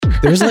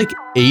There's like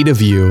 8 of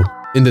you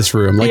in this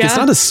room. Like it's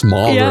not a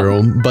small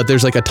room, but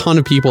there's like a ton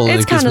of people in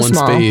like this one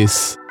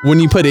space. When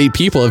you put 8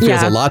 people, it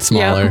feels a lot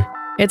smaller. Yep.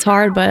 It's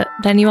hard, but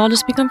then you all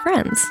just become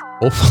friends.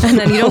 And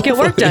then you don't get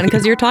work done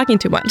because you're talking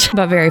too much,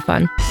 but very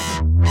fun.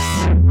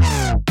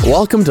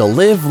 Welcome to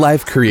Live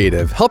Life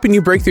Creative, helping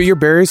you break through your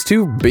barriers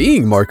to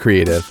being more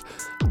creative.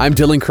 I'm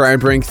Dylan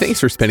Kreinbrink. Thanks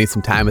for spending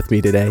some time with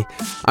me today.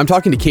 I'm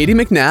talking to Katie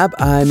McNabb.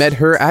 I met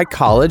her at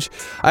college.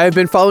 I have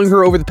been following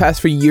her over the past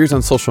few years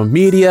on social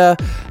media.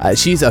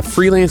 She's a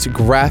freelance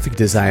graphic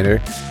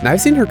designer, and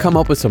I've seen her come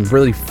up with some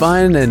really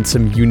fun and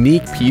some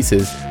unique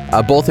pieces,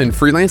 both in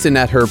freelance and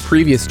at her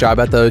previous job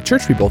at the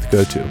church we both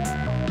go to.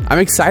 I'm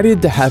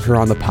excited to have her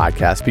on the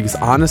podcast because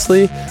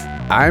honestly,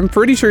 I'm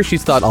pretty sure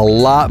she's thought a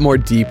lot more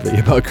deeply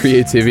about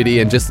creativity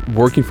and just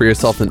working for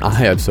yourself than I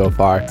have so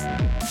far.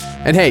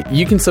 And hey,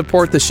 you can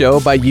support the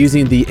show by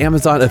using the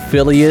Amazon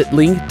affiliate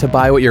link to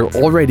buy what you're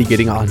already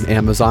getting on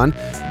Amazon.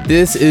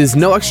 This is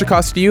no extra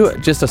cost to you.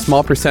 Just a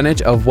small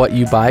percentage of what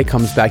you buy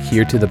comes back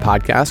here to the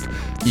podcast.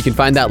 You can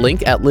find that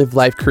link at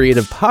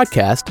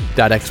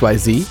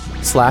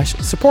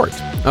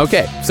livelifecreativepodcast.xyz/support.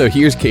 Okay, so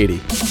here's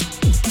Katie.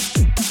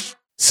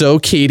 So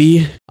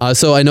Katie,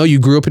 so I know you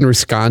grew up in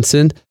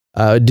Wisconsin.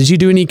 Did you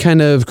do any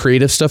kind of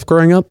creative stuff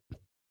growing up?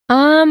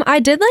 I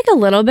did like a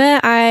little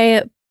bit.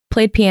 I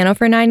played piano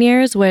for 9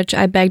 years, which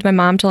I begged my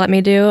mom to let me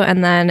do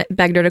and then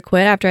begged her to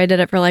quit after I did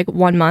it for like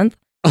 1 month.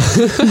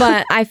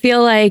 But I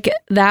feel like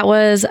that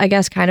was, I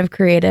guess, kind of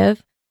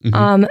creative.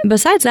 Mm-hmm.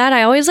 Besides that,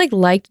 I always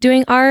liked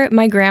doing art.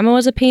 My grandma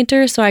was a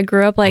painter, so I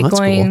grew up going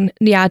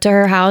cool. To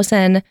her house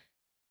and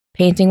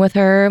painting with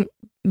her.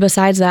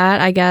 Besides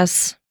that, I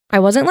guess I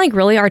wasn't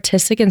really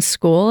artistic in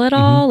school at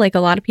all. Like a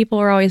lot of people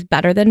were always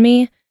better than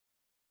me.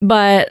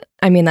 But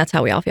I mean, that's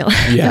how we all feel.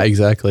 Yeah,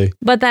 exactly.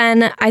 But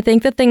then I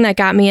think the thing that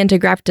got me into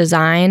graphic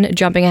design,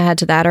 jumping ahead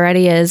to that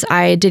already, is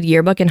I did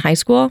yearbook in high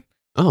school.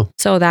 Oh.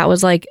 So that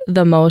was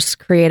the most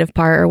creative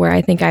part, or where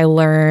I think I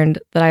learned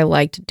that I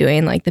liked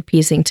doing the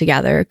piecing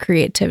together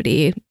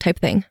creativity type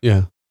thing.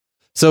 Yeah.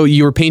 So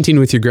you were painting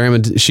with your grandma.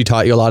 She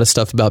taught you a lot of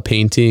stuff about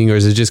painting, or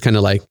is it just kind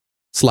of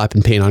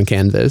slapping paint on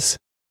canvas?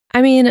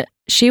 I mean,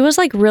 she was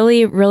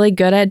really, really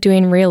good at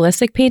doing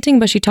realistic painting,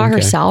 but she taught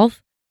herself.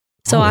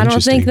 So I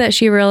don't think that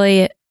she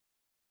probably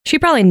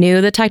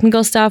knew the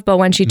technical stuff, but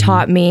when she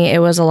taught me, it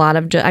was a lot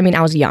of, I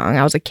was young,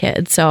 I was a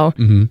kid. So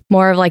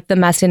more of the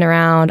messing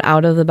around,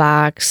 out of the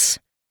box.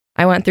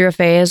 I went through a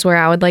phase where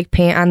I would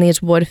paint on these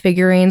wood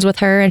figurines with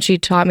her, and she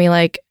taught me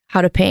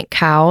how to paint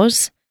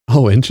cows.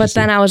 Oh, interesting. But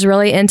then I was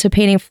really into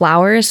painting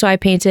flowers. So I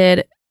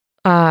painted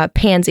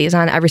pansies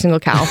on every single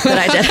cow that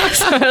I did.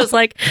 So I was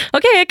like,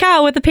 okay, a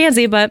cow with a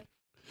pansy, but.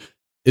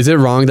 Is it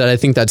wrong that I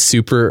think that's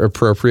super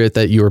appropriate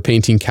that you were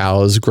painting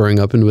cows growing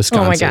up in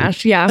Wisconsin? Oh my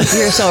gosh. Yeah,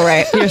 you're so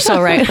right. You're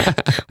so right.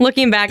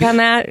 Looking back on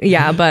that,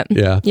 yeah, but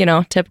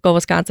typical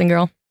Wisconsin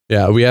girl.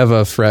 Yeah, we have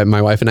a friend,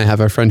 my wife and I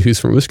have a friend who's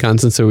from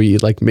Wisconsin, so we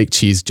make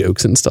cheese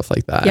jokes and stuff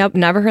like that. Yep,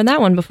 never heard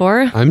that one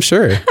before. I'm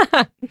sure.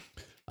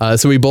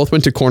 So we both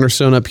went to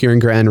Cornerstone up here in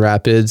Grand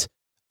Rapids.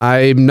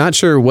 I'm not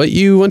sure what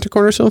you went to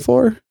Cornerstone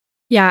for.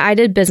 Yeah, I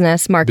did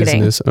business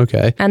marketing. Business,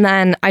 okay. And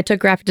then I took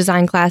graphic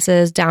design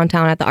classes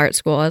downtown at the art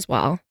school as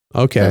well.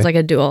 Okay. So it was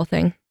a dual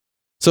thing.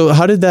 So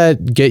how did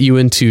that get you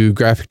into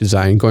graphic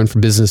design, going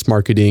from business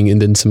marketing and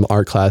then some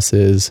art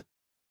classes?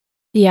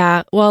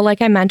 Yeah, well,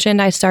 like I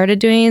mentioned, I started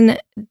doing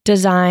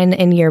design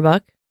in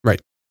yearbook.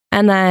 Right.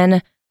 And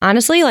then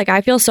honestly,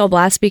 I feel so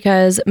blessed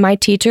because my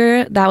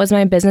teacher, that was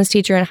my business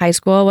teacher in high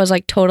school, was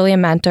totally a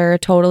mentor,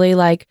 totally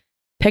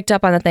picked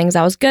up on the things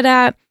I was good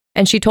at.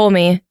 And she told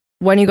me,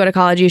 when you go to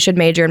college, you should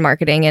major in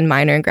marketing and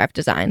minor in graphic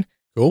design.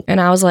 Cool.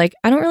 And I was like,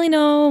 I don't really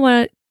know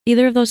what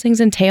either of those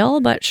things entail,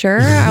 but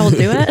sure, I will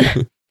do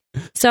it.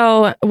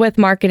 So with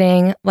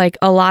marketing,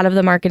 a lot of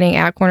the marketing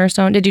at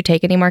Cornerstone, did you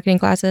take any marketing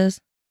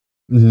classes?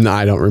 No,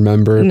 I don't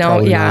remember. No,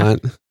 probably yeah. Not.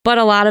 But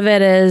a lot of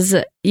it is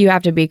you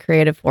have to be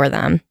creative for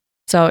them.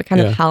 So it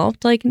kind of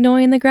helped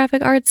knowing the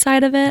graphic arts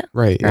side of it.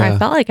 Right. Or I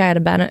felt like I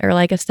had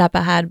a step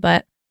ahead,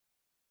 but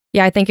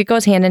yeah, I think it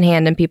goes hand in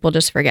hand and people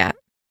just forget.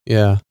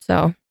 Yeah.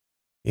 So.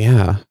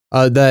 Yeah.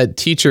 That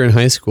teacher in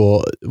high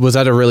school, was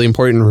that a really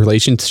important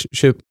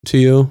relationship to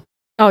you?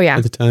 Oh, yeah.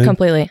 At the time?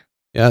 Completely.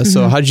 Yeah.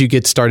 So how did you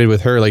get started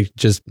with her?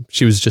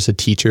 She was just a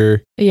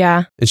teacher.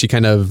 Yeah. And she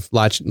kind of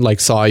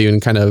saw you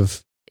and kind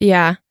of.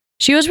 Yeah.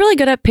 She was really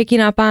good at picking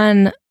up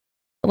on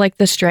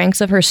the strengths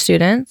of her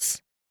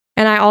students.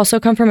 And I also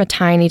come from a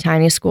tiny,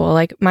 tiny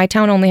school. My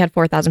town only had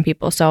 4,000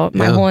 people. So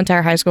my whole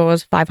entire high school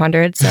was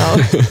 500. So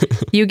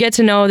you get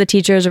to know the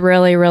teachers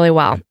really, really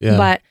well. Yeah.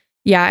 But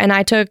yeah, and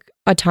I took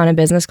a ton of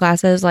business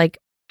classes.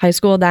 High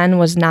school then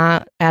was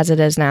not as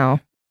it is now.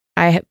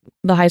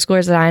 The high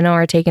schoolers that I know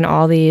are taking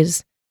all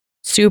these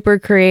super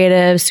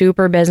creative,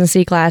 super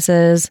businessy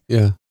classes.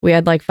 Yeah. We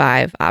had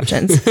 5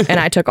 options and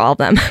I took all of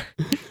them.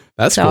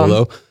 That's cool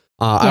though.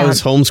 I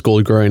was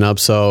homeschooled growing up,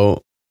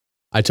 so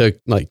I took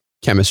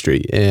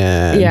chemistry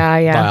and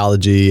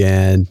biology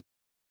and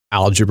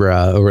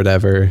algebra or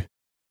whatever.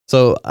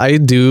 So I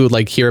do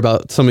hear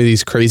about some of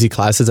these crazy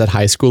classes that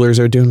high schoolers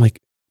are doing.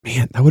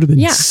 Man, that would have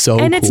been so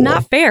cool. And it's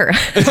not fair.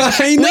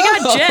 I know. We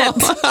got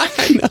gypped.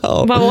 I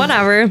know. But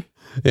whatever.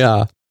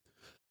 Yeah.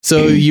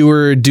 So you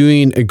were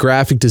doing a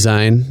graphic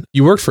design.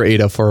 You worked for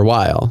Ada for a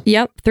while.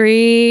 Yep.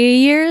 3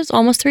 years,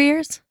 almost 3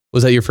 years.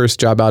 Was that your first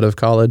job out of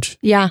college?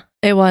 Yeah,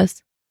 it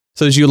was.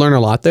 So did you learn a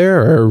lot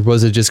there, or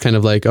was it just kind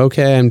of like,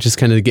 okay, I'm just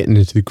kind of getting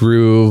into the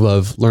groove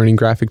of learning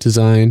graphic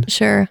design?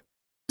 Sure.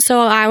 So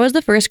I was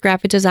the first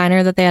graphic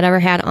designer that they had ever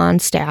had on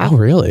staff. Oh,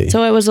 really?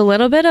 So it was a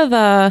little bit of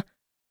a,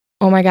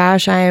 oh my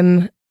gosh,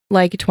 I'm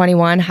like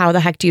 21. How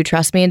the heck do you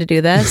trust me to do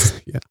this?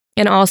 Yeah.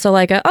 And also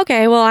like,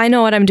 okay, well, I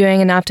know what I'm doing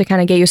enough to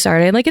kind of get you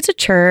started. Like it's a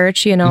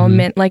church, you know,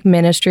 like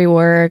ministry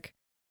work.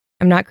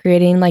 I'm not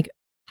creating like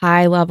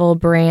high level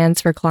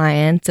brands for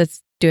clients.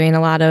 It's doing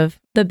a lot of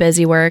the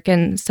busy work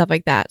and stuff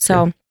like that.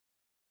 So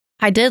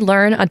I did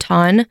learn a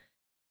ton.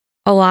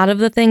 A lot of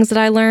the things that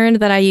I learned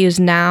that I use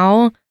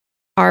now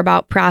are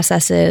about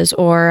processes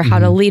or how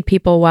to lead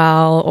people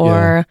well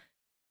or,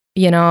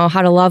 you know,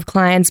 how to love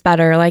clients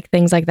better, like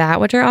things like that,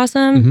 which are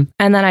awesome.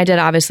 And then I did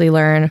obviously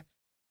learn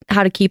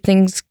how to keep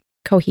things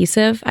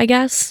cohesive, I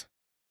guess,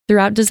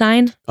 throughout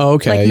design. Oh,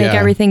 okay. Like make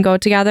everything go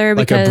together.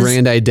 Like because, a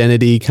brand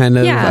identity kind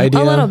of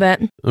idea? A little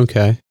bit.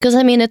 Okay. Because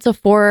I mean, it's a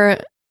four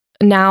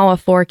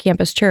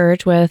campus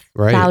church with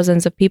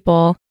thousands of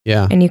people.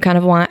 Yeah. And you kind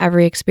of want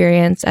every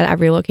experience at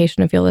every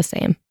location to feel the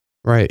same.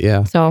 Right.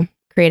 Yeah. So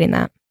creating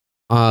that.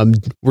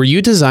 Were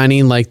you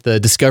designing like the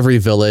Discovery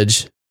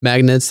Village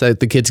magnets that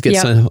the kids get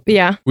sent?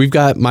 Yeah. We've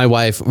got, my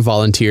wife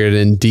volunteered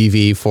in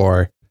DV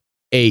for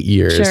 8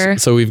 years. Sure.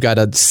 So we've got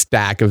a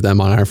stack of them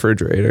on our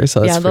refrigerator.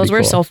 So that's those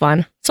were so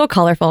fun. So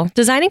colorful.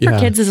 Designing for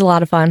kids is a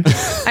lot of fun.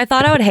 I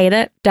thought I would hate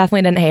it.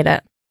 Definitely didn't hate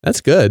it.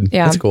 That's good.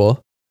 Yeah. That's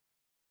cool.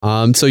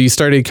 So you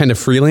started kind of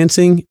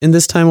freelancing in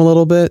this time a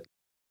little bit?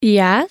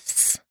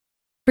 Yes.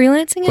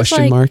 Freelancing is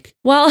like... mark?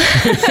 Well,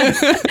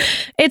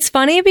 it's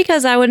funny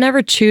because I would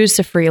never choose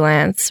to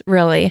freelance,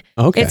 really.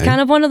 Okay. It's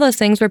kind of one of those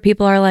things where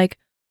people are like,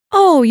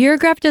 oh, you're a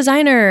graphic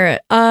designer.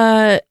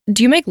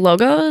 Do you make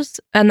logos?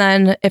 And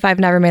then if I've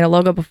never made a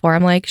logo before,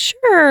 I'm like,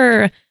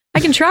 sure, I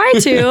can try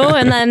to.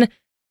 And then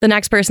the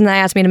next person that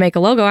asked me to make a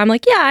logo, I'm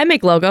like, yeah, I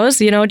make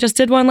logos, you know, just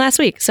did one last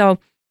week. So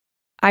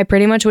I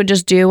pretty much would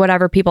just do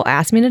whatever people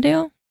asked me to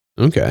do.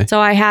 Okay. So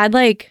I had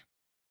like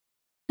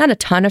not a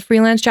ton of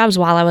freelance jobs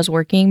while I was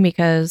working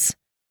because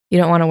you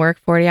don't want to work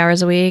 40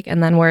 hours a week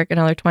and then work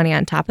another 20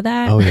 on top of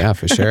that. Oh yeah,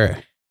 for sure.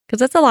 Because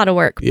that's a lot of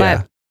work. Yeah.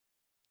 But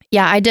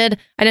yeah, I didn't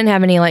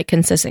have any like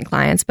consistent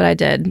clients, but I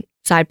did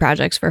side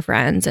projects for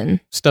friends and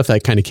stuff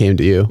that kind of came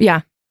to you.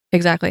 Yeah,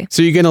 exactly.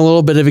 So you get a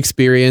little bit of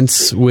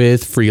experience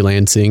with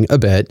freelancing a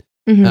bit,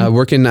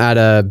 working at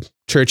a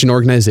church and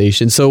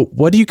organization. So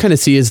what do you kind of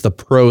see as the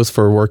pros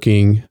for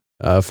working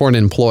for an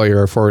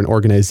employer or for an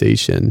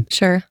organization?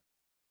 Sure.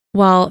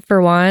 Well,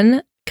 for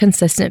one,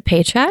 consistent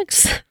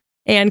paychecks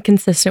and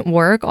consistent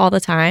work all the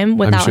time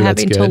without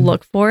having to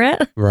look for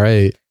it.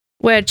 Right.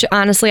 Which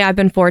honestly, I've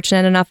been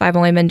fortunate enough. I've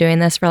only been doing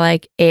this for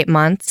like 8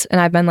 months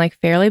and I've been like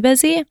fairly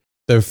busy.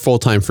 The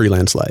full-time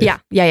freelance life. Yeah.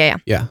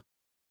 Yeah.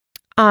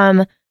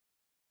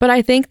 But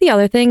I think the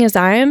other thing is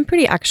I am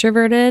pretty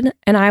extroverted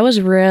and I was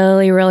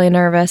really, really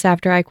nervous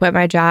after I quit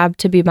my job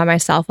to be by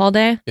myself all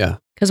day. Yeah.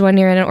 Because when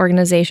you're in an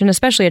organization,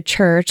 especially a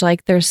church,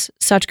 like there's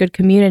such good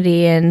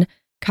community and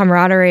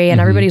camaraderie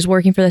and everybody's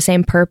working for the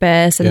same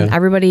purpose and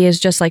everybody is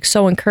just like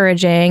so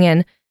encouraging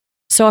and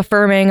so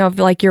affirming of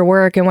like your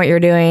work and what you're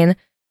doing.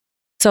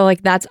 So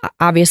like that's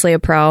obviously a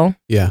pro.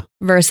 Yeah.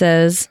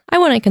 Versus I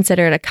wouldn't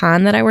consider it a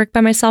con that I work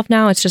by myself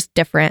now. It's just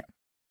different,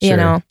 you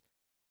know?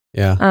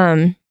 Yeah.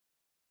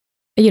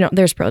 You know,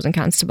 there's pros and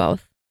cons to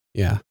both.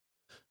 Yeah.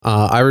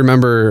 I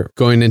remember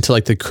going into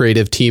like the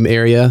creative team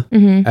area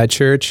at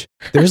church.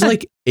 There's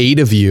like 8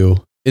 of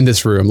you in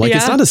this room. Like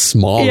it's not a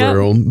small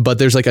room, but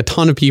there's like a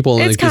ton of people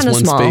in like this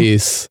one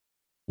space.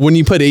 When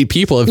you put 8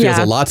 people, it feels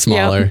a lot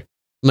smaller. Yep.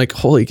 I'm like,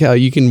 holy cow,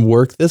 you can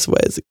work this way.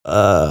 It's,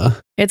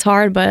 it's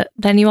hard, but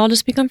then you all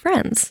just become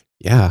friends.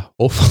 Yeah.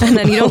 Hopefully. And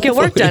then you don't get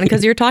work done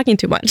because you're talking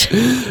too much.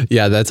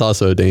 Yeah, that's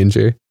also a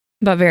danger.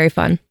 But very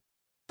fun.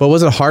 But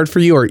was it hard for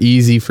you or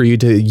easy for you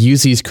to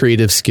use these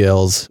creative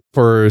skills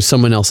for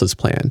someone else's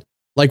plan?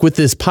 Like with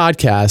this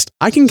podcast,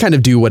 I can kind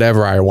of do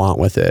whatever I want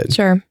with it.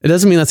 Sure. It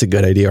doesn't mean that's a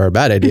good idea or a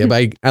bad idea, but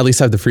I at least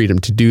have the freedom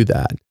to do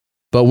that.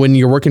 But when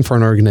you're working for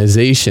an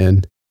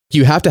organization,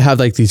 you have to have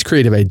like these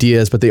creative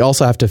ideas, but they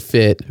also have to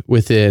fit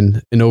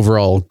within an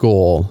overall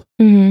goal.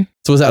 So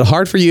was that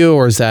hard for you,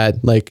 or is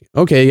that like,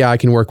 okay, yeah, I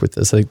can work with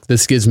this. Like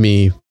this gives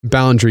me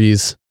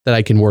boundaries that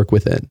I can work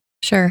with it.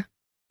 Sure.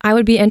 I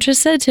would be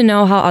interested to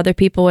know how other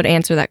people would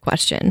answer that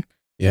question.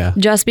 Yeah.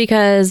 Just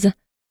because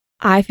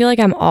I feel like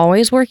I'm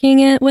always working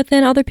it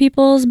within other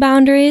people's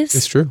boundaries.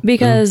 It's true.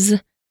 Because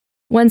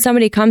when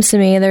somebody comes to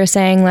me, they're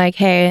saying like,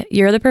 hey,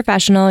 you're the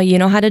professional, you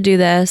know how to do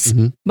this,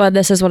 but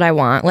this is what I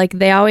want. Like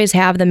they always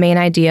have the main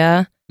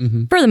idea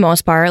for the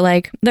most part.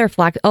 Like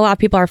a lot of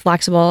people are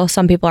flexible.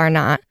 Some people are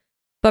not.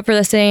 But for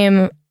the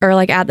same, or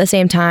like at the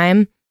same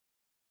time,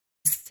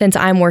 since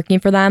I'm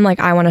working for them, like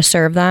I want to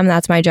serve them.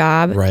 That's my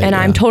job. Right, and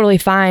I'm totally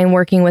fine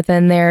working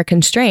within their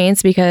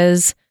constraints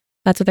because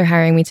That's what they're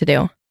hiring me to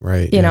do.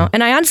 Right. You know,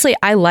 and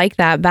I like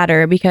that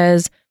better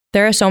because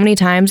there are so many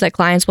times that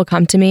clients will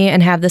come to me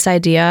and have this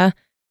idea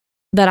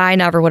that I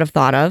never would have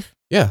thought of.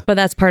 Yeah. But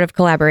that's part of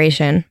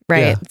collaboration, right?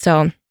 Yeah.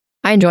 So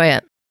I enjoy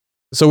it.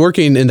 So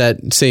working in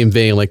that same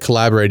vein, like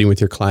collaborating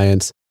with your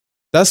clients,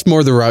 that's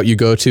more the route you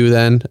go to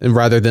then, and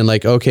rather than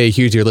like, okay,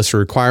 here's your list of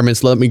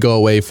requirements. Let me go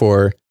away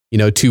for,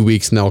 2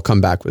 weeks and I'll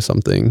come back with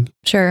something.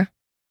 Sure.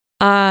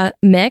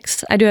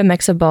 Mix. I do a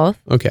mix of both.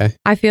 Okay.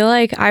 I feel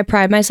like I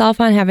pride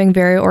myself on having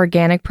very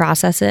organic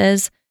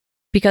processes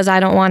because I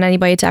don't want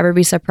anybody to ever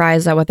be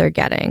surprised at what they're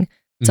getting.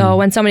 So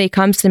when somebody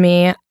comes to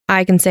me,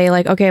 I can say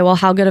like, okay, well,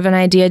 how good of an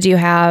idea do you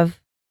have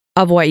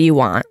of what you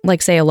want?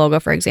 Like say a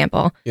logo, for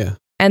example. Yeah.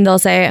 And they'll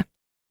say,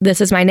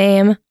 this is my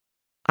name.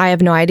 I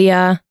have no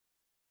idea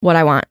what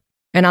I want.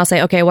 And I'll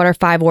say, okay, what are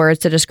 5 words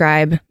to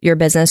describe your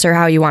business or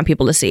how you want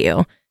people to see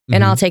you?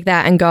 And I'll take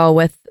that and go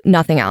with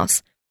nothing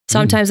else.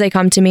 Sometimes they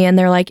come to me and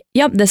they're like,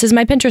 yep, this is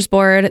my Pinterest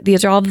board.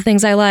 These are all the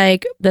things I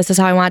like. This is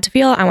how I want it to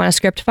feel. I want a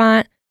script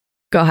font.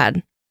 Go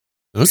ahead.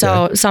 Okay.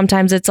 So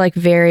sometimes it's like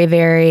very,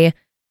 very,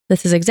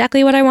 this is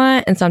exactly what I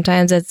want. And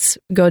sometimes it's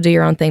go do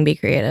your own thing, be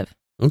creative.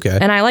 Okay.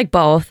 And I like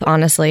both,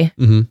 honestly.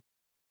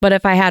 But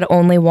if I had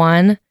only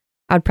one,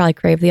 I'd probably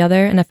crave the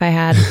other. And if I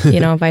had,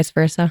 vice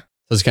versa.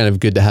 So it's kind of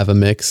good to have a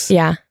mix.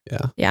 Yeah.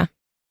 Yeah.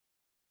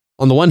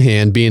 On the one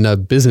hand, being a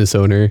business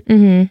owner,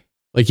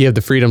 like you have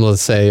the freedom to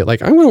say,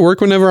 like, I'm going to work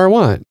whenever I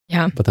want.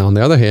 Yeah. But then on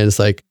the other hand, it's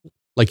like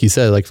you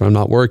said, like if I'm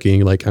not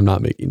working, like I'm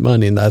not making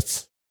money, and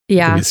that's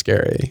can be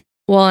scary.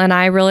 Well, and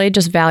I really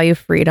just value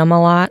freedom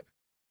a lot.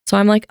 So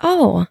I'm like,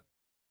 oh,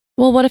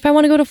 well, what if I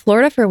want to go to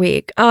Florida for a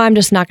week? Oh, I'm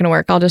just not going to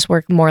work. I'll just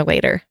work more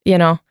later,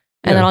 And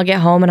then I'll get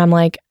home and I'm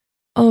like,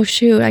 oh,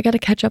 shoot, I got to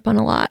catch up on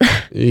a lot.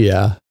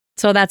 Yeah.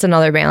 So that's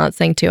another balance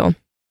thing too.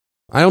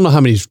 I don't know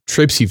how many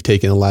trips you've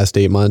taken in the last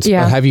 8 months,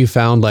 but have you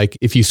found like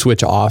if you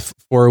switch off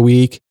for a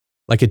week,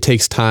 like it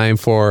takes time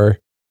for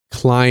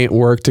client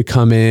work to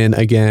come in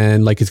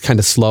again, like it's kind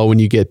of slow when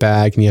you get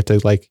back and you have to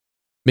like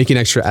make an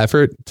extra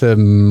effort to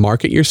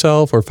market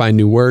yourself or find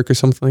new work or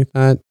something like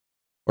that?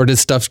 Or does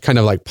stuff kind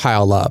of like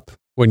pile up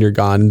when you're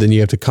gone and then you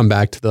have to come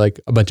back to like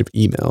a bunch of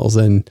emails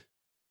and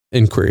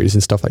inquiries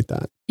and stuff like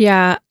that?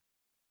 Yeah.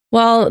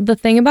 Well, the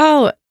thing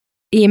about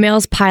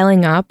emails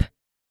piling up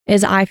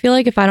is I feel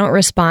like if I don't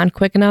respond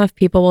quick enough,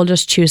 people will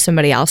just choose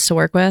somebody else to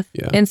work with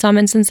in some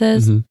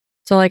instances.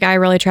 So like I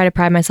really try to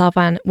pride myself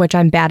on, which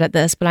I'm bad at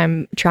this, but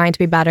I'm trying to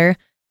be better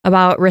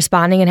about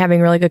responding and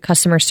having really good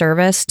customer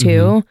service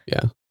too.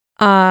 Yeah.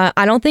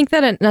 I don't think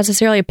that it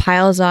necessarily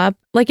piles up.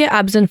 Like it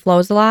ebbs and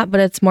flows a lot, but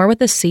it's more with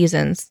the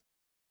seasons.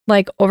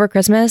 Like over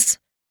Christmas,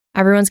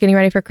 everyone's getting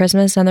ready for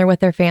Christmas and they're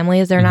with their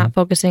families. They're not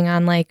focusing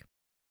on like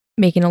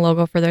making a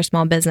logo for their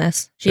small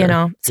business,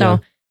 So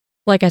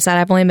like I said,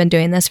 I've only been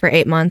doing this for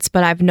 8 months,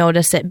 but I've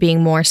noticed it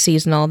being more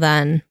seasonal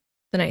than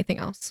anything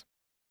else.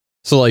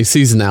 So like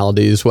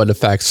seasonality is what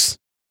affects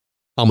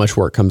how much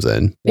work comes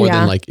in more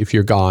than like if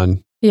you're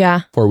gone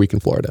for a week in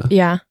Florida.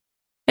 Yeah.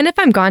 And if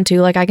I'm gone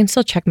too, like I can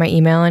still check my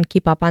email and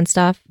keep up on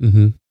stuff.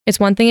 It's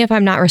one thing if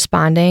I'm not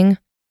responding.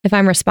 If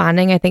I'm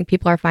responding, I think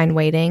people are fine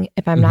waiting.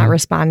 If I'm not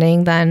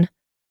responding, then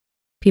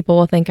people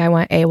will think I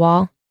went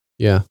AWOL.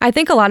 Yeah. I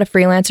think a lot of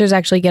freelancers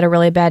actually get a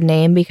really bad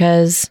name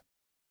because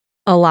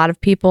a lot of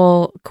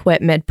people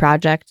quit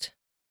mid-project.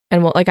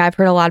 And like I've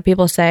heard a lot of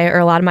people say, or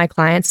a lot of my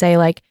clients say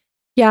like,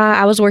 yeah,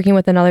 I was working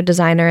with another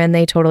designer and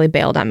they totally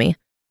bailed on me.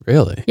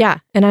 Really? Yeah.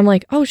 And I'm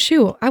like, oh,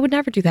 shoot, I would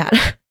never do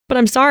that. But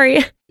I'm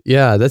sorry.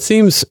 Yeah, that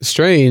seems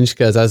strange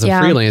because as a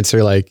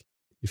freelancer, like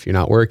if you're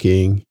not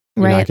working,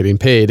 you're not getting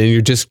paid and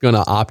you're just going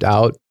to opt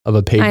out of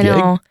a paid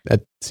gig.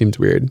 That seems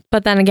weird.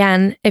 But then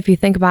again, if you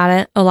think about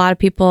it, a lot of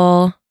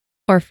people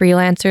or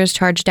freelancers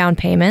charge down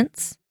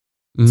payments.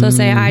 So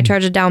say I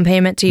charge a down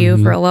payment to you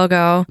for a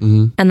logo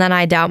and then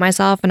I doubt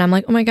myself and I'm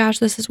like, oh my gosh,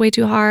 this is way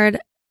too hard.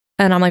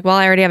 And I'm like, well,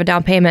 I already have a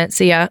down payment.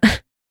 See ya.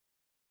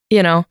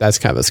 That's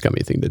kind of a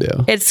scummy thing to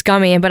do. It's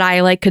scummy, but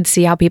I like could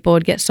see how people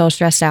would get so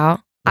stressed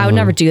out. I would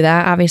never do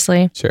that,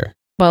 obviously. Sure.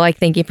 But like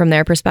thinking from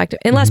their perspective,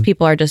 unless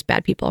people are just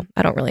bad people.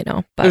 I don't really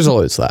know. But there's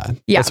always that.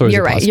 Yeah,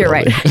 you're right. You're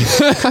right.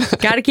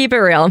 Got to keep it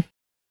real.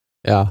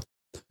 Yeah.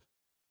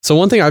 So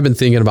one thing I've been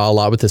thinking about a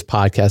lot with this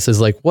podcast is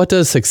like, what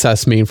does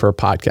success mean for a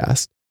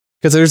podcast?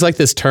 Because there's like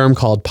this term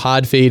called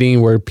pod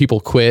fading where people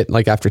quit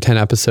like after 10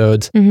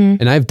 episodes.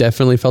 And I've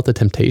definitely felt the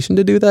temptation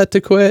to do that,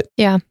 to quit.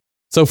 Yeah.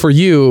 So for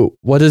you,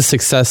 what does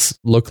success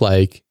look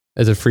like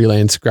as a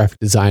freelance graphic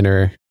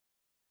designer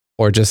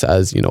or just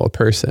as, a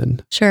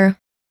person? Sure.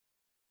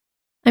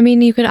 I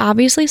mean, you could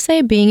obviously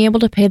say being able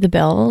to pay the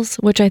bills,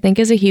 which I think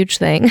is a huge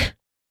thing.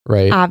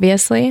 Right.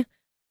 Obviously.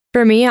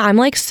 For me, I'm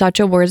like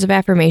such a words of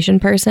affirmation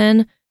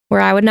person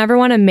where I would never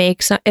want to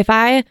make if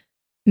I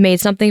made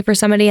something for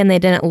somebody and they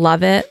didn't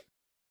love it,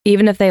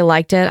 even if they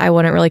liked it, I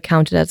wouldn't really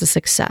count it as a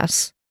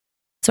success.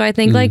 So I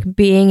think like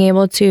being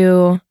able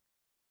to,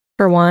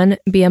 for one,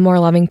 be a more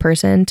loving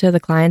person to the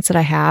clients that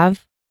I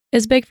have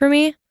is big for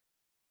me.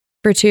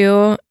 For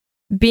two,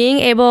 being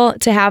able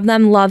to have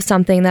them love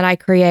something that I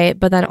create,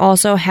 but then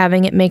also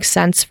having it make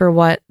sense for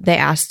what they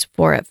asked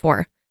for it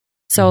for.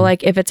 So Mhm.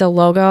 like if it's a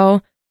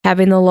logo,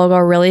 having the logo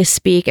really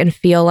speak and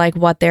feel like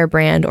what their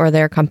brand or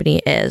their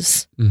company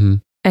is, hmm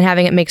and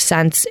having it make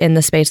sense in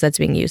the space that's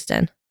being used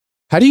in.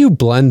 How do you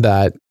blend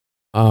that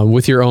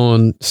with your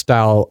own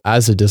style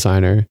as a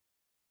designer?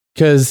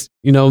 Because,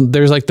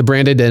 there's like the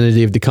brand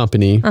identity of the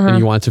company and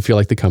you want it to feel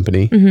like the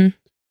company. hmm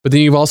But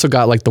then you've also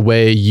got like the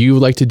way you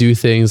like to do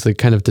things, the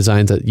kind of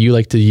designs that you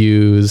like to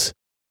use,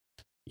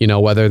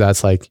 whether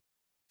that's like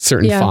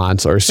certain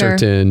fonts or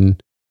certain.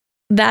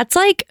 That's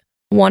like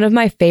one of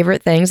my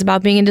favorite things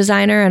about being a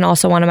designer and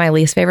also one of my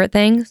least favorite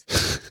things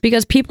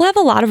because people have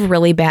a lot of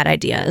really bad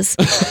ideas.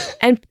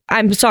 And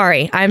I'm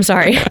sorry,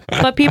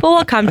 but people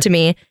will come to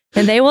me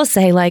and they will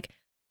say like,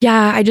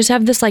 yeah, I just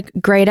have this like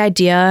great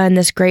idea and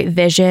this great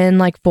vision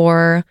like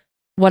for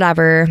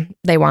whatever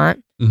they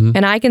want. Mhm.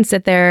 And I can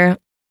sit there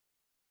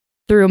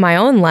through my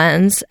own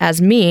lens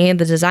as me,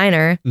 the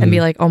designer, and be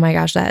like, oh my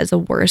gosh, that is the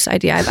worst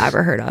idea I've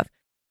ever heard of.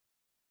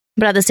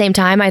 But at the same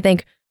time, I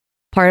think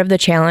part of the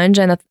challenge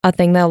and a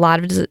thing that a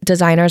lot of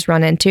designers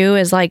run into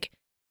is like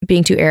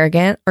being too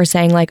arrogant or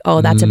saying like,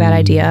 oh, that's a bad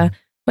idea.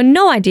 When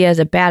no idea is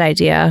a bad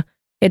idea.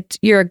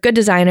 You're a good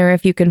designer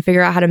if you can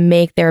figure out how to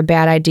make their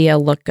bad idea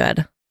look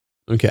good.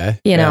 Okay.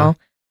 You know,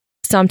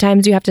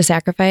 sometimes you have to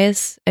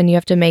sacrifice and you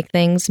have to make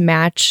things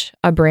match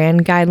a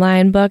brand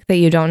guideline book that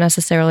you don't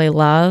necessarily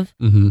love.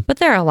 Mm-hmm. But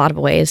there are a lot of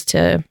ways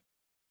to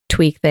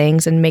tweak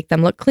things and make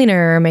them look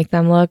cleaner or make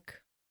them look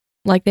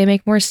like they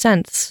make more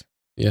sense.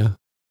 Yeah.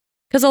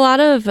 Because a lot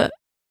of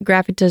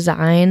graphic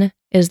design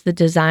is the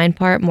design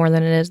part more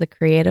than it is the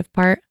creative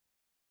part.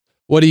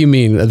 What do you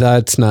mean?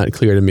 That's not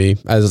clear to me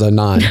as a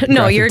non.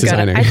 No, you're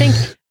designer. good. I think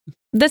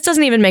this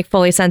doesn't even make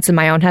fully sense in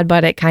my own head,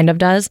 but it kind of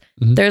does.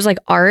 Mhm. There's like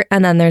art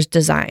and then there's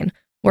design.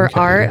 Where Okay.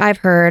 art, I've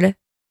heard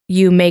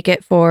you make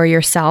it for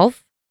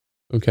yourself,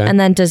 Okay. and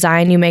then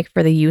design you make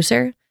for the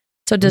user.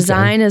 So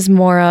design is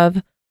more of,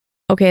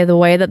 okay, the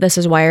way that this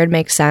is wired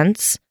makes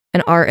sense.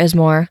 And art is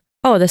more,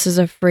 oh, this is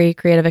a free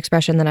creative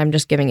expression that I'm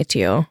just giving it to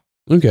you.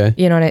 Okay.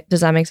 You know,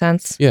 does that make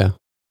sense? Yeah.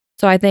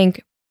 So I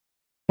think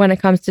when it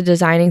comes to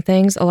designing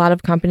things, a lot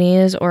of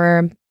companies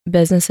or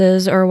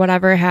businesses or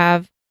whatever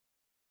have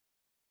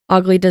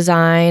ugly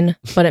design,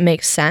 but it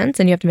makes sense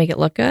and you have to make it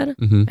look good.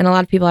 Mm-hmm. And a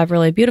lot of people have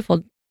really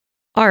beautiful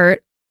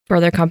art for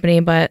their company,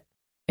 but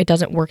it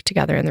doesn't work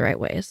together in the right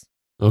ways.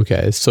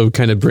 Okay. So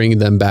kind of bringing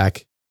them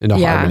back into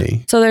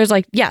harmony. So there's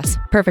like, yes,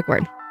 perfect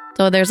word.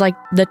 So there's like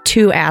the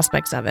two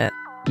aspects of it.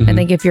 I Mhm.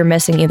 think if you're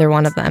missing either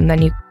one of them,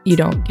 then you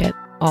don't get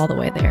all the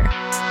way there.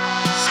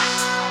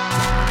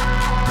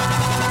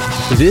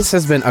 This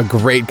has been a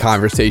great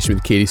conversation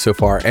with Katie so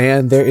far,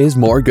 and there is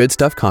more good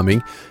stuff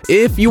coming.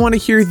 If you want to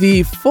hear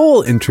the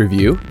full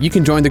interview, you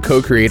can join the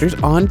co-creators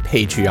on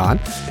Patreon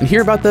and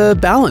hear about the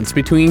balance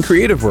between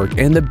creative work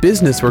and the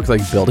business work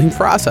like building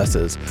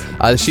processes.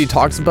 She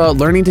talks about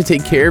learning to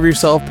take care of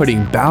yourself,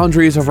 putting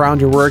boundaries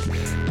around your work,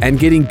 and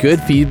getting good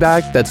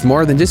feedback that's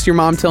more than just your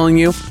mom telling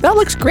you, "That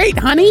looks great,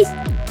 honey."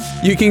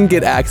 You can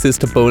get access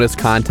to bonus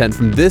content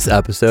from this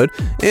episode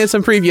and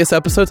some previous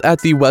episodes at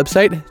the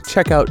website.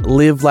 Check out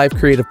Live Life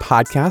Creative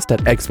Podcast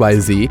at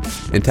XYZ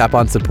and tap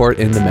on support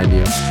in the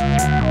menu.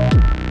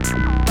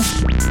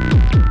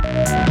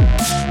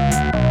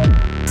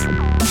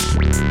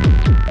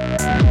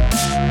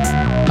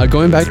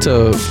 Going back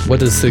to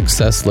what does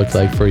success look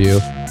like for you?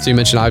 So you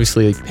mentioned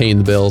obviously like paying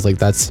the bills, like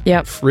that's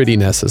pretty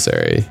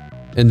necessary.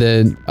 And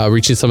then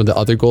reaching some of the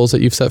other goals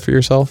that you've set for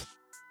yourself.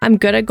 I'm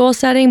good at goal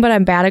setting, but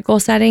I'm bad at goal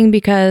setting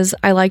because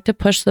I like to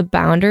push the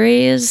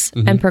boundaries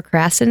and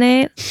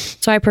procrastinate.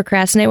 So I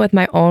procrastinate with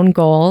my own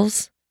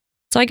goals.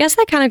 So I guess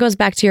that kind of goes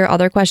back to your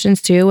other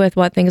questions too, with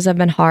what things have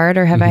been hard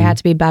or have I had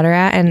to be better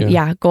at. And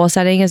yeah, goal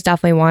setting is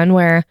definitely one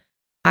where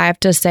I have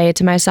to say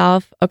to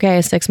myself,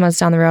 okay, 6 months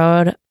down the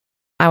road,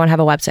 I want to have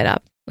a website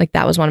up. Like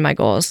that was one of my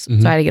goals.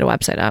 So I had to get a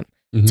website up.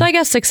 So I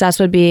guess success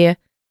would be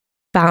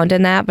found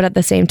in that. But at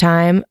the same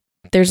time,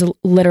 there's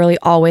literally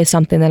always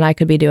something that I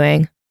could be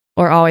doing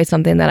or always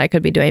something that I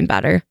could be doing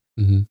better.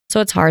 So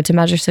it's hard to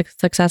measure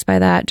success by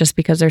that just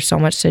because there's so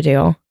much to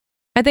do.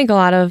 I think a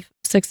lot of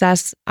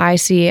success I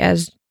see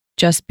as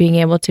just being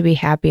able to be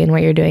happy in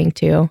what you're doing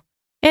too,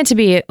 and to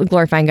be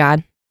glorifying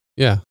God.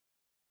 Yeah.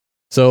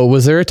 So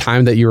was there a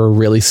time that you were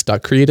really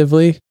stuck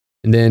creatively?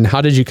 And then how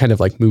did you kind of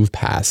like move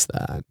past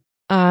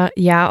that?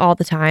 Yeah, all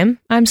the time.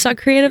 I'm stuck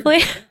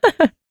creatively.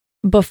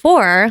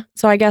 Before,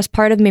 so I guess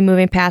part of me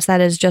moving past that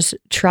is just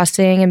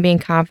trusting and being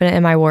confident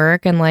in my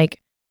work. And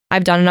like,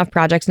 I've done enough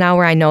projects now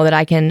where I know that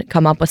I can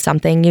come up with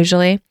something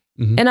usually.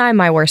 And I'm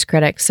my worst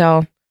critic.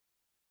 So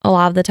a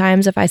lot of the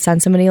times if I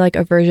send somebody like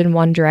a version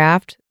 1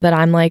 draft that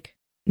I'm like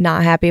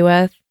not happy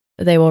with,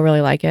 they will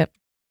really like it.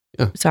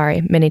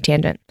 Sorry, mini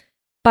tangent.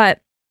 But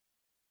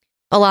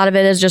a lot of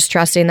it is just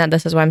trusting that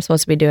this is what I'm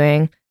supposed to be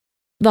doing.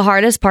 The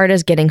hardest part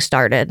is getting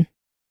started.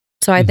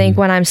 So I think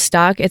when I'm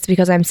stuck, it's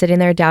because I'm sitting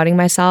there doubting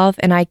myself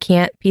and I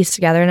can't piece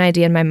together an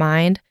idea in my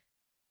mind,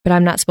 but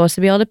I'm not supposed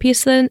to be able to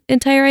piece the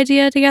entire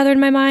idea together in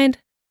my mind.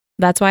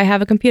 That's why I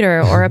have a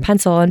computer or a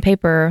pencil and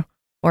paper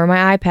or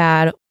my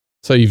iPad.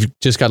 So you've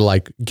just got to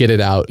like get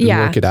it out and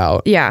work it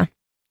out. Yeah.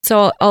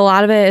 So a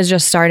lot of it is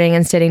just starting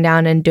and sitting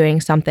down and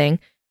doing something.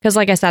 Because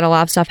like I said, a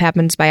lot of stuff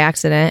happens by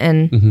accident.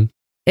 And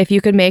if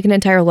you could make an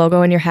entire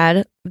logo in your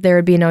head, there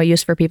would be no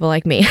use for people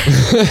like me.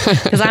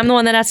 Because I'm the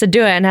one that has to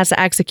do it and has to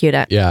execute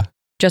it. Yeah.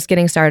 Just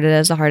getting started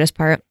is the hardest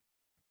part.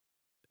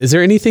 Is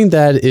there anything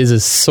that is a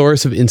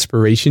source of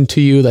inspiration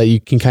to you that you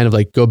can kind of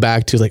like go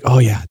back to, like, oh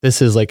yeah,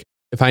 this is like,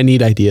 if I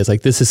need ideas,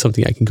 like this is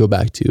something I can go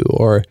back to,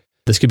 or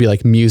this could be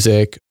like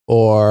music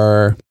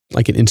or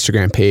like an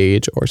Instagram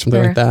page or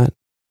something like that?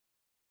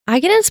 I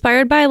get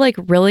inspired by like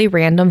really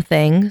random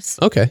things.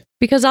 Okay.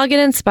 Because I'll get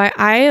inspired.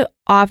 I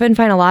often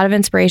find a lot of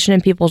inspiration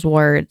in people's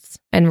words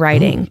and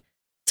writing.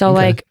 So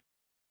like,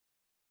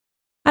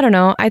 I don't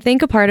know. I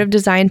think a part of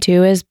design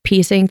too is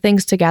piecing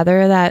things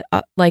together that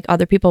like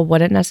other people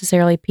wouldn't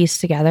necessarily piece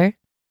together.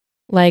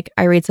 Like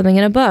I read something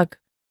in a book,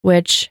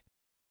 which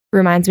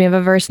reminds me of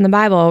a verse in the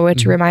Bible,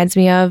 which reminds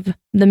me of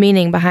the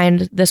meaning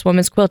behind this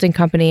woman's quilting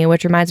company,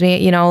 which reminds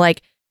me,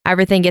 like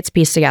everything gets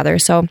pieced together.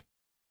 So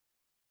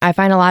I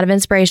find a lot of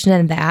inspiration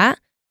in that,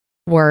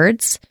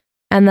 words.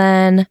 And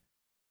then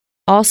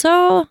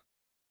also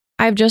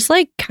I've just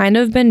like kind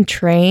of been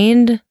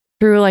trained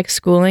through like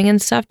schooling and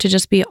stuff to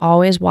just be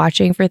always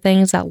watching for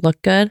things that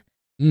look good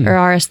or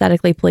are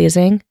aesthetically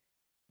pleasing.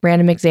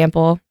 Random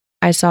example.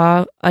 I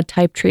saw a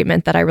type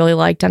treatment that I really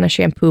liked on a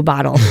shampoo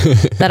bottle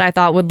that I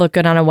thought would look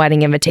good on a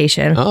wedding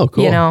invitation. Oh,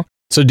 cool.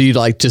 So do you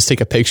like just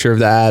take a picture of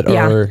that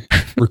or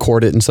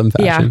record it in some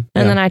fashion?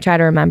 Yeah. And then I try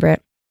to remember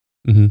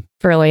it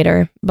for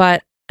later.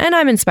 And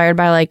I'm inspired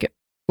by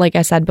like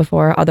I said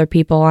before, other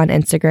people on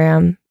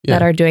Instagram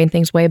that are doing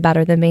things way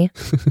better than me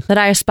that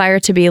I aspire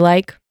to be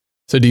like.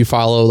 So do you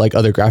follow like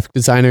other graphic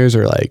designers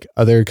or like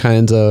other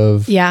kinds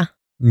of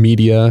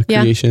media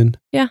creation?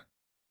 Yeah,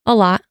 a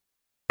lot.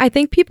 I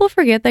think people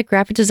forget that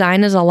graphic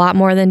design is a lot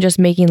more than just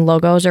making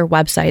logos or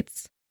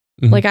websites.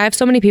 Like I have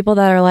so many people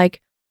that are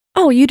like,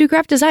 oh, you do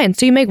graphic design,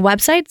 so you make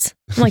websites?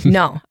 I'm like,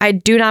 no, I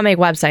do not make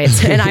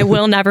websites and I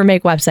will never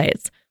make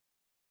websites.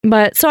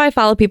 But so I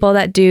follow people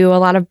that do a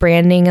lot of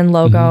branding and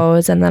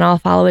logos, and then I'll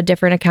follow a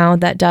different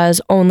account that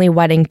does only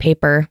wedding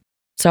paper.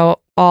 So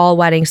all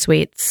wedding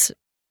suites.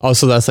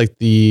 Also, that's like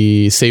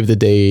the save the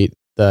date,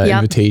 the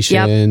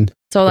invitation.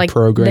 So like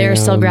they're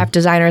still graphic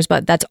designers,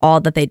 but that's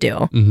all that they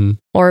do.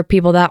 Or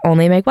people that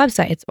only make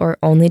websites or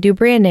only do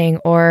branding.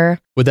 Or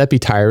would that be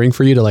tiring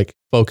for you to like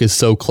focus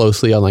so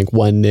closely on like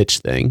one niche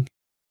thing?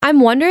 I'm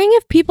wondering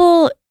if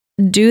people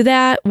do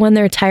that when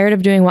they're tired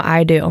of doing what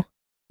I do.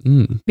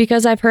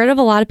 Because I've heard of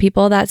a lot of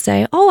people that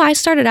say, oh, I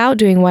started out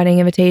doing wedding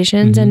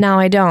invitations and now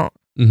I don't.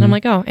 And I'm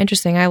like, oh,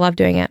 interesting. I love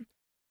doing it.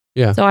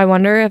 Yeah. So I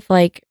wonder if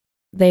like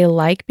they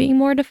like being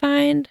more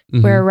defined,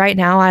 where right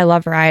now I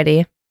love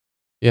variety.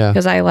 Yeah.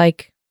 Because I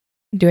like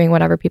doing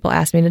whatever people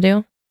ask me to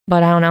do.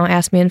 But I don't know,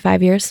 ask me in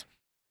 5 years.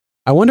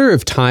 I wonder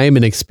if time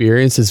and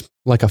experience is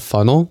like a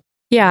funnel.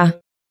 Yeah.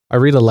 I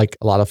read a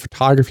lot of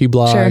photography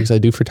blogs. Sure. I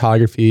do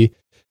photography.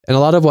 And a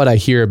lot of what I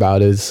hear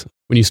about is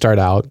when you start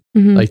out,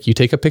 like you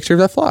take a picture of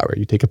that flower,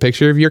 you take a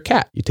picture of your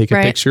cat, you take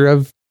a picture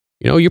of,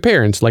 your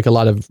parents, like a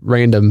lot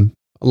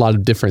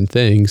of different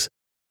things.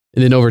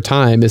 And then over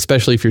time,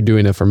 especially if you're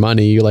doing it for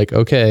money, you're like,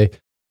 okay,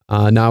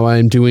 now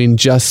I'm doing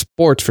just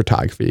sports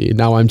photography.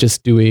 Now I'm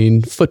just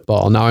doing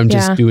football. Now I'm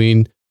just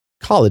doing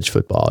college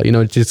football.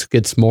 It just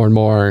gets more and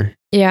more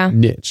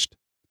niched.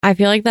 I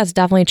feel like that's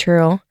definitely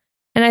true.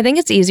 And I think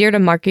it's easier to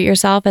market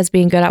yourself as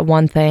being good at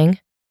one thing,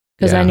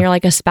 because then you're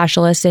like a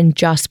specialist in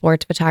just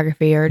sports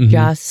photography or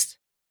just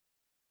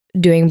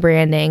doing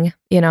branding,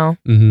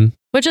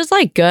 which is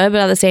like good.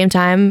 But at the same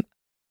time,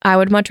 I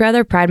would much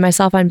rather pride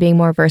myself on being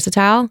more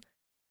versatile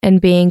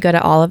and being good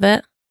at all of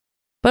it.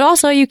 But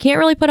also, you can't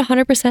really put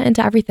 100%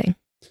 into everything.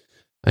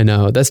 I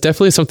know. That's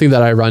definitely something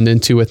that I run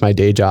into with my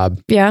day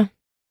job. Yeah.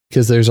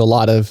 Because there's a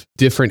lot of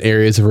different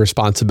areas of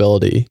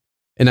responsibility.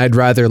 And I'd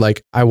rather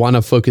I want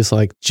to focus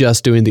on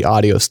just doing the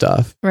audio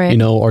stuff,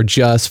 or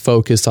just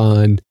focus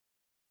on,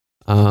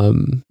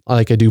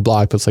 I do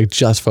blog posts,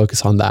 just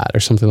focus on that or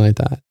something like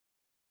that.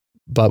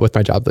 But with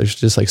my job, there's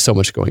just so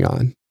much going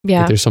on.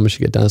 Yeah. There's so much to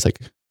get done. It's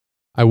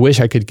I wish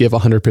I could give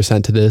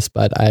 100% to this,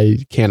 but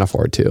I can't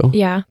afford to.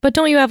 Yeah. But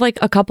don't you have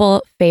a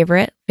couple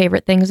favorite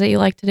things that you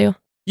like to do?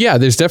 Yeah,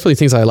 there's definitely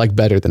things I like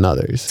better than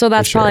others. So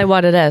that's probably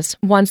what it is.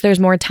 Once there's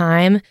more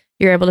time,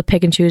 you're able to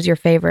pick and choose your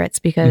favorites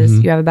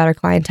because you have a better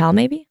clientele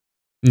maybe.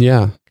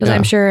 Yeah. Because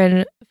I'm sure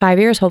in 5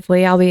 years,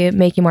 hopefully I'll be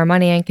making more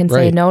money and can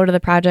say no to the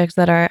projects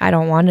that I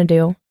don't want to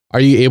do.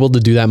 Are you able to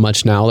do that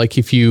much now?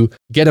 If you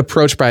get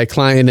approached by a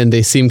client and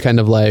they seem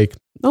kind of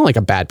not like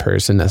a bad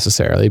person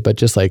necessarily, but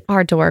just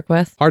hard to work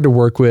with,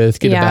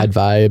 get a bad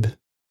vibe.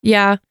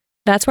 Yeah.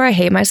 That's where I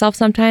hate myself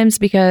sometimes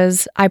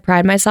because I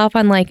pride myself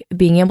on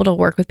being able to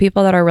work with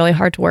people that are really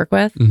hard to work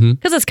with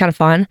because it's kind of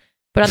fun.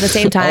 But at the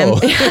same time,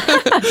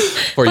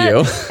 for you,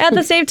 at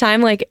the same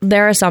time,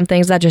 there are some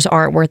things that just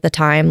aren't worth the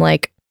time.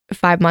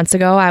 5 months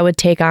ago, I would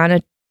take on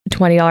a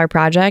 $20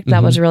 project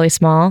that was really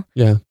small.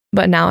 Yeah.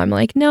 But now I'm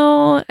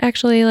no,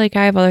 actually, I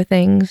have other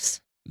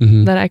things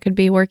that I could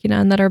be working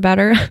on that are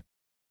better,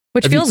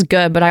 which feels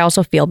good, but I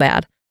also feel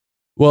bad.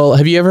 Well,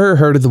 have you ever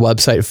heard of the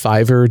website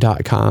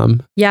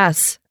Fiverr.com?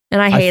 Yes.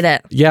 And I hate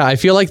it. Yeah, I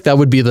feel like that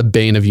would be the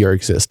bane of your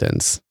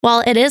existence.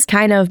 Well, it is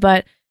kind of,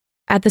 but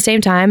at the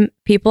same time,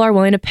 people are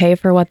willing to pay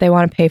for what they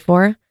want to pay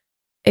for.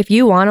 If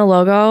you want a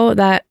logo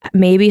that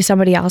maybe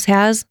somebody else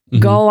has,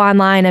 go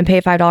online and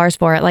pay $5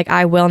 for it. Like,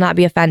 I will not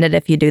be offended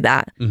if you do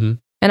that. And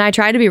I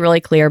try to be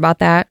really clear about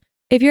that.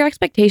 If your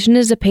expectation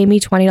is to pay me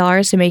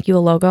 $20 to make you a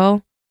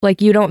logo,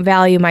 like, you don't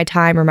value my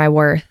time or my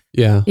worth.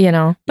 Yeah. You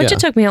know, which it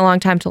took me a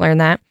long time to learn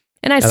that.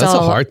 And that's a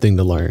hard thing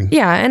to learn.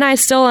 Yeah. And I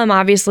still am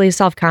obviously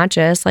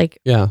self-conscious. Like,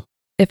 yeah,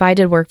 if I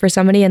did work for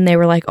somebody and they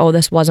were like, oh,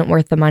 this wasn't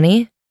worth the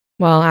money,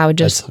 well, I would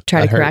just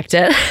try to correct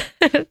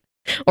it.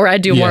 Or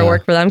I'd do more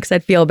work for them because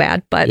I'd feel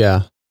bad. But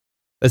yeah,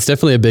 that's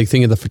definitely a big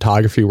thing in the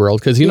photography world.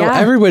 Because, you know,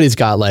 everybody's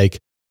got like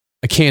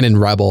a Canon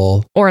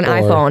Rebel or an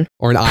iPhone.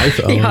 Or an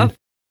iPhone.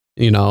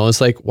 You know,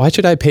 it's like, why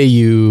should I pay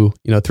you,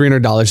 you know,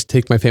 $300 to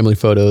take my family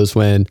photos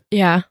when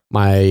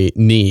my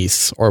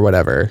niece or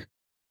whatever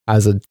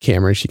has a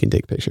camera, she can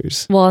take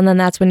pictures. Well, and then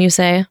that's when you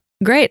say,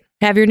 great,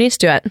 have your niece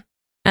do it.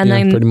 And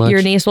then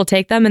your niece will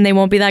take them and they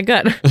won't be that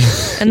good.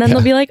 And then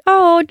they'll be like,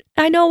 oh,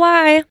 I know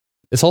why.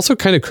 It's also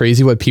kind of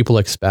crazy what people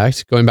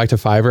expect. Going back to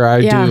Fiverr,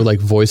 I do like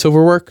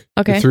voiceover work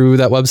through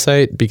that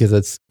website because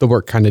that's the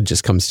work kind of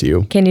just comes to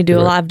you. Can you do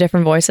a lot of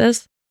different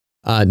voices?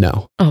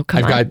 No. Oh,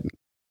 come on.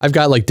 I've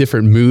got like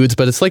different moods,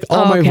 but it's like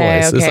all my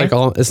voice. It's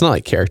like it's not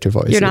like character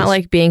voices. You're not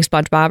like being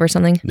SpongeBob or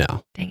something? No.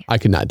 Dang it. I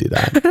could not do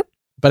that.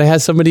 But I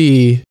had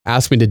somebody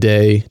ask me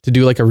today to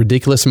do like a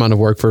ridiculous amount of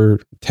work for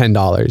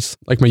 $10.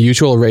 Like my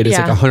usual rate is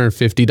like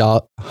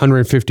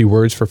 $150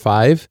 words for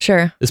 5.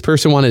 Sure. This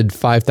person wanted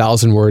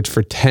 5,000 words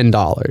for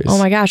 $10. Oh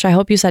my gosh. I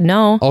hope you said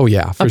no. Oh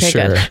yeah, for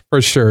sure. Good.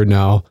 For sure.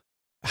 No.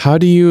 How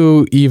do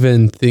you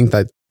even think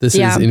that this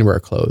is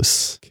anywhere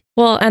close?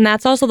 Well, and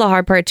that's also the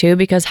hard part too,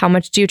 because how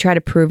much do you try to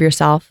prove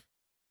yourself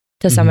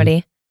to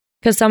somebody?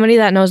 Because somebody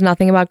that knows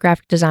nothing about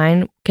graphic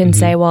design can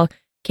say, well,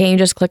 can't you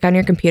just click on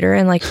your computer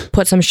and like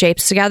put some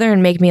shapes together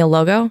and make me a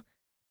logo?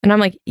 And I'm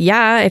like,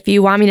 yeah, if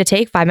you want me to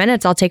take 5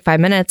 minutes, I'll take 5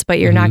 minutes, but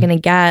you're not going to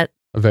get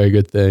a very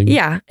good thing.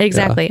 Yeah,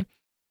 exactly. Yeah.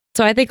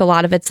 So I think a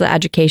lot of it's the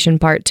education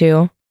part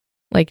too,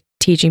 like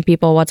teaching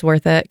people what's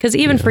worth it. Because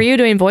even for you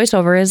doing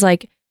voiceover is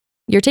like,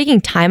 you're taking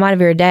time out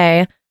of your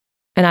day.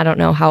 And I don't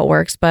know how it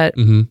works, but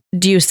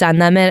do you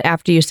send them it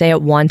after you say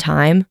it one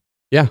time?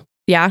 Yeah.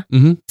 Yeah.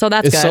 So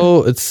that's good.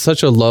 So it's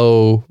such a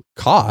low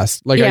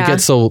cost. Like I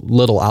get so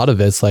little out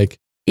of it. It's like,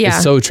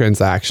 it's so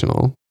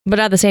transactional. But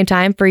at the same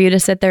time, for you to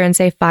sit there and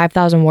say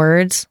 5,000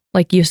 words,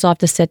 like you still have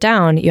to sit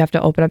down. You have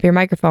to open up your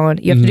microphone.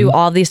 You have to do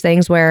all these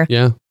things where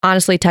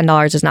honestly,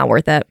 $10 is not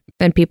worth it.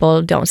 And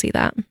people don't see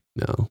that.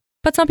 No.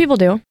 But some people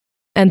do.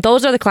 And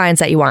those are the clients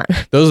that you want.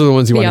 Those are the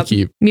ones you want to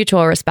keep.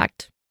 Mutual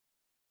respect.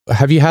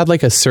 Have you had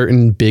like a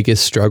certain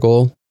biggest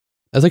struggle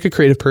as like a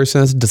creative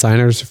person, as a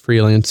designer, as a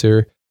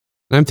freelancer?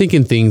 And I'm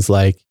thinking things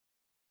like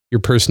your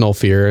personal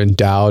fear and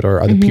doubt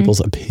or other people's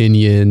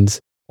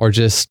opinions, or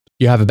just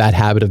you have a bad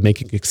habit of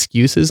making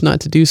excuses not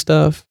to do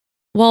stuff.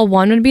 Well,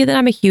 one would be that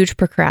I'm a huge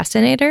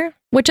procrastinator,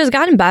 which has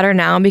gotten better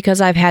now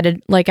because I've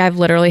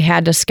literally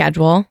had to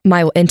schedule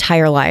my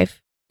entire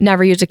life.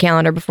 Never used a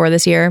calendar before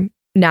this year.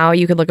 Now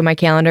you could look at my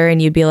calendar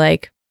and you'd be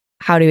like,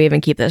 how do you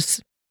even keep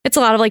this? It's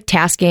a lot of like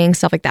tasking,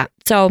 stuff like that.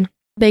 So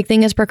big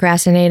thing is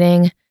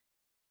procrastinating.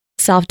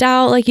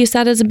 Self-doubt, like you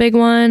said, is a big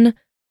one.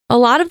 A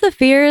lot of the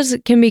fears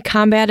can be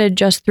combated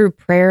just through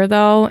prayer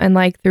though, and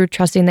like through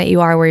trusting that you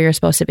are where you're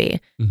supposed to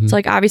be. So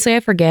like obviously I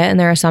forget, and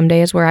there are some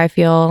days where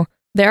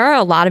there are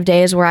a lot of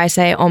days where I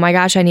say, oh my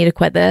gosh, I need to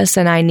quit this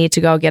and I need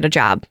to go get a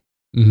job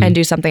and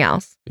do something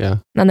else. Yeah.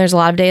 And then there's a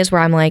lot of days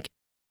where I'm like,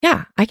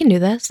 yeah, I can do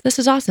this. This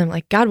is awesome.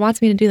 Like God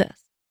wants me to do this.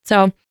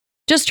 So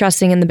just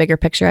trusting in the bigger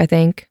picture, I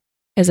think,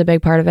 is a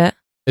big part of it.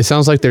 It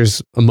sounds like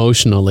there's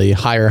emotionally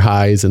higher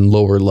highs and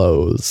lower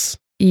lows.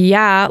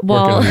 Yeah,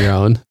 well, working on your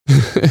own.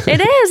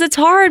 It is. It's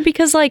hard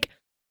because like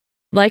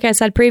I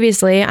said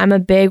previously, I'm a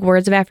big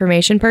words of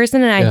affirmation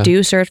person, and I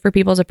do search for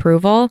people's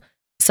approval,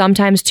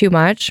 sometimes too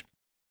much.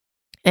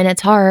 And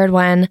it's hard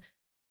when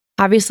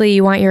obviously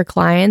you want your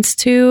clients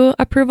to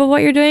approve of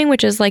what you're doing,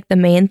 which is like the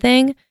main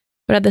thing.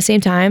 But at the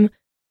same time,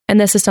 and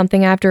this is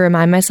something I have to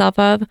remind myself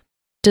of,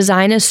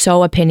 design is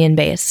so opinion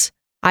based.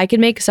 I could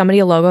make somebody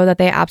a logo that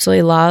they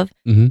absolutely love,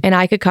 and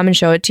I could come and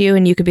show it to you,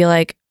 and you could be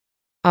like,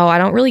 oh, I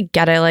don't really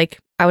get it. Like,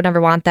 I would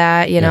never want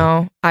that. You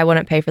know, I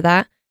wouldn't pay for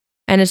that.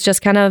 And it's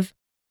just kind of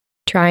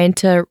trying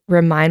to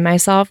remind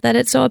myself that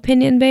it's so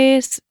opinion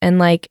based and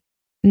like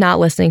not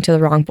listening to the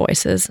wrong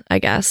voices, I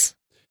guess.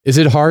 Is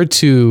it hard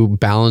to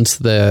balance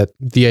the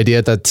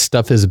idea that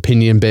stuff is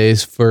opinion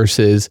based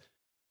versus,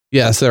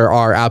 yes, there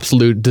are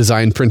absolute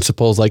design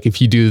principles. Like if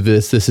you do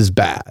this, this is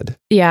bad.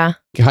 Yeah.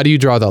 How do you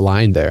draw the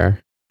line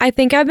there? I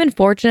think I've been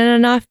fortunate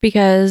enough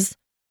because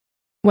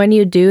when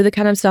you do the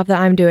kind of stuff that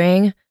I'm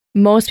doing,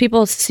 most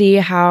people see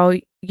how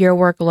your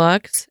work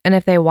looks. And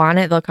if they want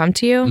it, they'll come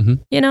to you,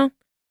 you know?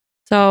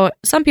 So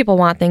some people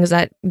want things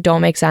that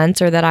don't make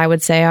sense or that I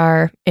would say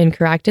are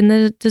incorrect in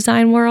the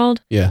design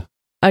world. Yeah.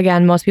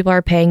 Again, most people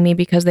are paying me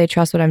because they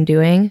trust what I'm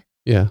doing.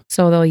 Yeah.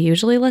 So they'll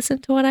usually listen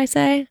to what I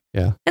say.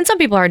 Yeah. And some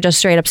people are just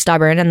straight up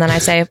stubborn. And then I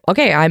say,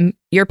 okay,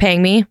 you're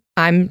paying me.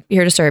 I'm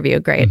here to serve you.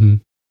 Great.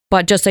 Mhm.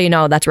 But just so you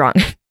know, that's wrong.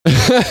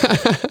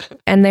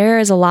 And there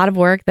is a lot of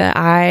work that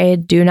I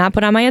do not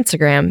put on my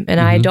Instagram and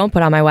I don't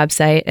put on my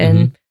website.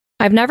 And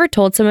I've never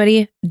told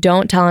somebody,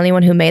 don't tell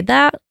anyone who made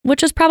that,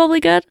 which is probably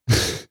good.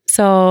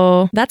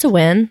 So that's a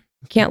win.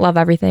 Can't love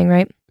everything,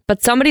 right?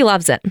 But somebody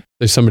loves it.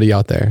 There's somebody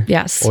out there.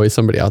 Yes. Always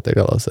somebody out there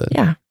that loves it.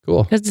 Yeah.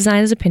 Cool. Because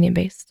design is opinion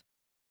based.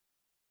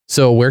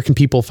 So where can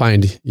people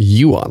find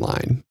you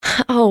online?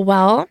 Oh,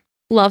 well,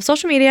 love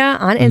social media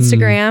on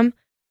Instagram.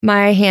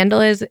 My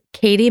handle is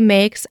Katie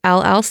Makes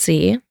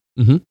LLC.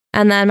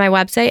 And then my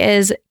website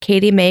is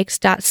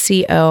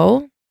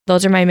katiemakes.co.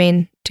 Those are my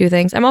main two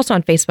things. I'm also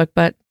on Facebook,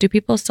 but do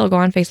people still go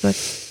on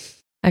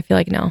Facebook? I feel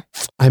like no.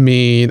 I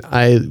mean,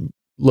 I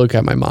look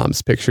at my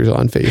mom's pictures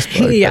on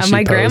Facebook. Yeah,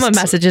 my grandma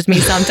messages me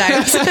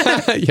sometimes.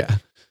 Yeah.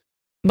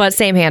 But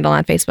same handle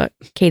on Facebook,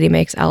 Katie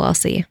Makes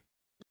LLC.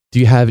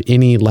 Do you have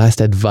any last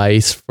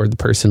advice for the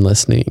person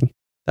listening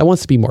that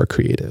wants to be more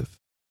creative?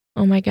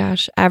 Oh my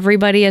gosh,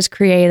 everybody is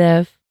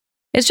creative.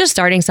 It's just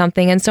starting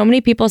something. And so many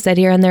people sit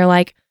here and they're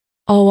like,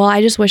 oh, well,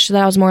 I just wish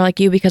that I was more like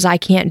you because I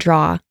can't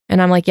draw.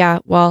 And I'm like, yeah,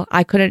 well,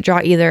 I couldn't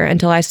draw either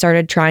until I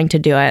started trying to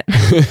do it.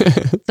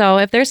 So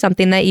if there's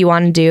something that you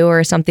want to do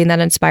or something that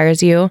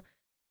inspires you,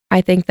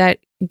 I think that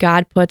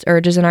God puts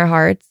urges in our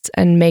hearts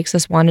and makes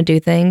us want to do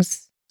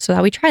things so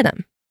that we try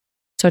them.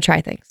 So try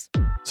things.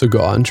 So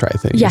go on, try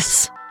things.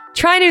 Yes.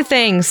 Try new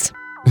things.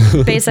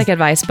 Basic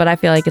advice, but I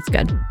feel like it's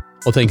good.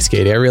 Well, thanks,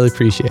 Katie. I really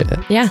appreciate it.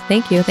 Yeah,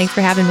 thank you. Thanks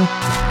for having me.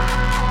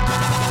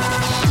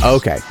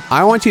 Okay,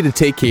 I want you to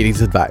take Katie's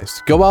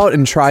advice. Go out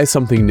and try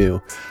something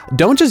new.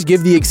 Don't just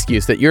give the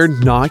excuse that you're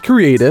not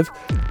creative.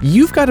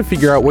 You've got to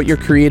figure out what you're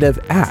creative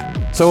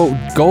at. So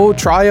go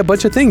try a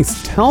bunch of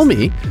things. Tell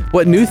me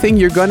what new thing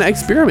you're going to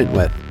experiment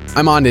with.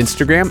 I'm on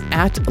Instagram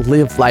at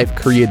Live Life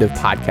Creative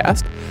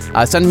Podcast.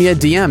 Send me a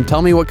DM.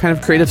 Tell me what kind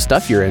of creative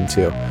stuff you're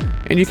into.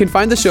 And you can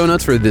find the show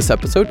notes for this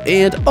episode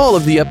and all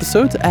of the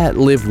episodes at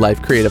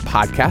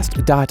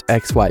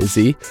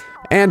livelifecreativepodcast.xyz.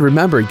 And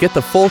remember, get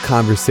the full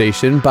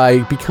conversation by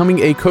becoming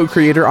a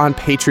co-creator on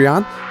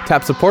Patreon.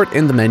 Tap support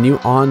in the menu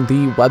on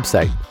the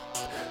website.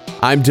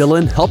 I'm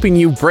Dylan, helping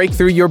you break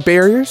through your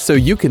barriers so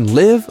you can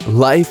live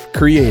life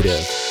creative.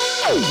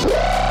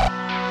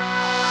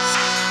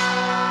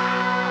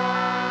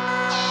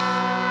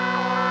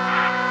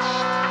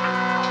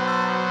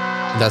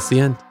 That's the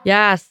end.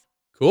 Yes.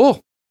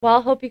 Cool.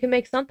 Well, hope you can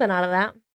make something out of that.